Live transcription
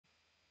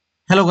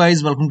Hello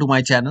guys, welcome to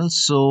my channel.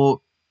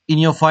 So in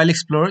your file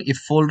explorer, if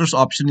folders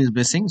option is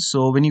missing,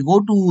 so when you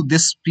go to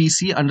this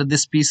PC, under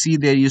this PC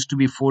there used to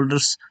be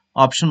folders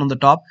option on the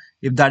top.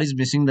 If that is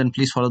missing, then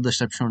please follow the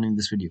steps shown in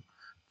this video.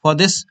 For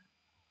this,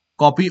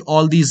 copy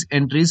all these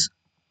entries.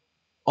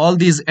 All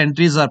these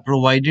entries are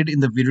provided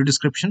in the video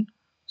description,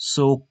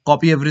 so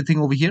copy everything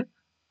over here.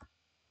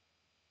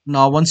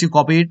 Now once you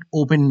copy it,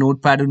 open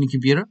Notepad on your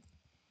computer.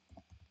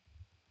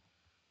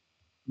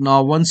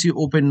 Now once you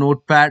open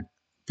Notepad,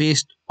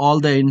 paste all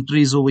the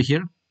entries over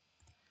here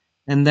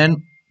and then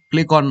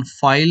click on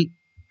file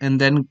and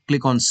then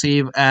click on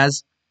save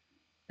as,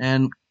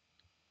 and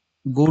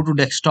go to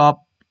desktop,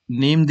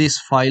 name this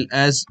file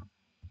as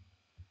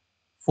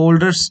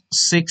folders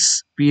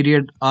 6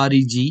 period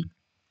reg,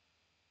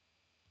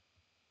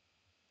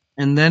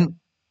 and then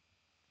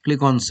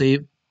click on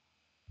save.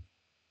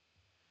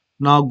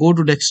 Now go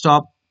to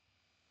desktop,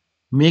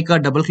 make a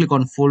double click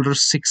on folder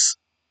 6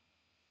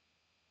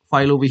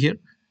 file over here,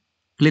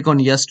 click on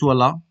yes to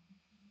allow.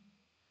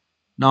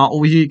 Now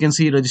over here you can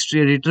see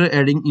registry editor.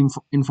 Adding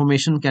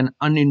information can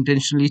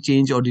unintentionally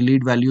change or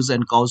delete values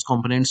and cause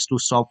components to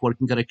stop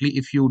working correctly.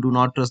 If you do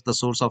not trust the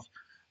source of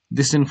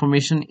this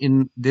information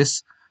in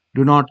this,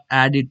 do not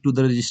add it to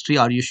the registry.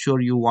 Are you sure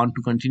you want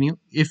to continue?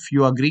 If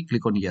you agree,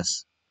 click on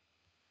yes,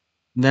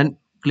 then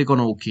click on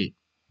OK.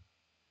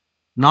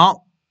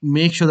 Now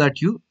make sure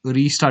that you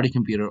restart your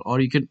computer,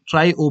 or you can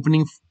try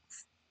opening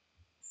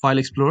file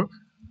explorer.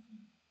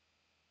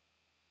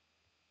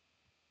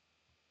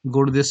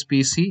 Go to this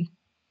PC.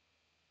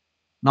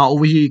 Now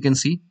over here you can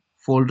see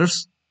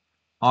folders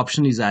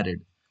option is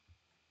added.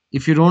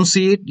 If you don't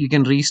see it, you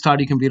can restart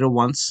your computer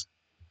once,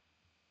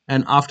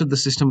 and after the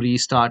system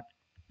restart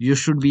you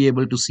should be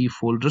able to see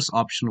folders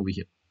option over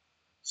here.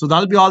 So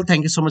that'll be all.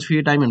 Thank you so much for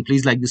your time, and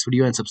please like this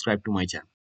video and subscribe to my channel.